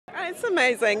It's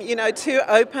amazing. You know, to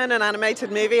open an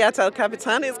animated movie at El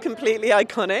Capitan is completely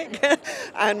iconic.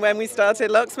 And when we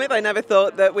started Locksmith, I never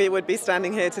thought that we would be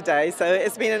standing here today. So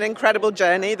it's been an incredible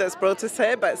journey that's brought us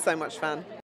here, but it's so much fun.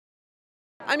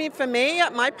 I mean, for me,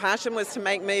 my passion was to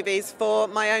make movies for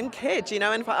my own kids,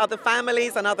 and for other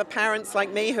families and other parents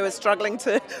like me who are struggling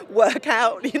to work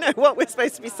out, what we're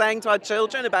supposed to be saying to our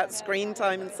children about screen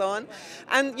time and so on.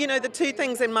 And, the two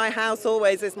things in my house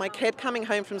always is my kid coming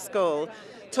home from school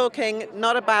talking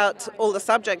not about all the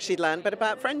subjects she'd learned, but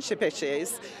about friendship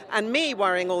issues, and me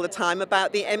worrying all the time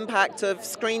about the impact of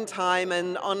screen time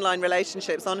and online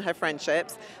relationships on her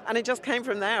friendships. And it just came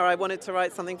from there. I wanted to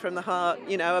write something from the heart,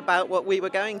 about what we were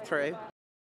going through.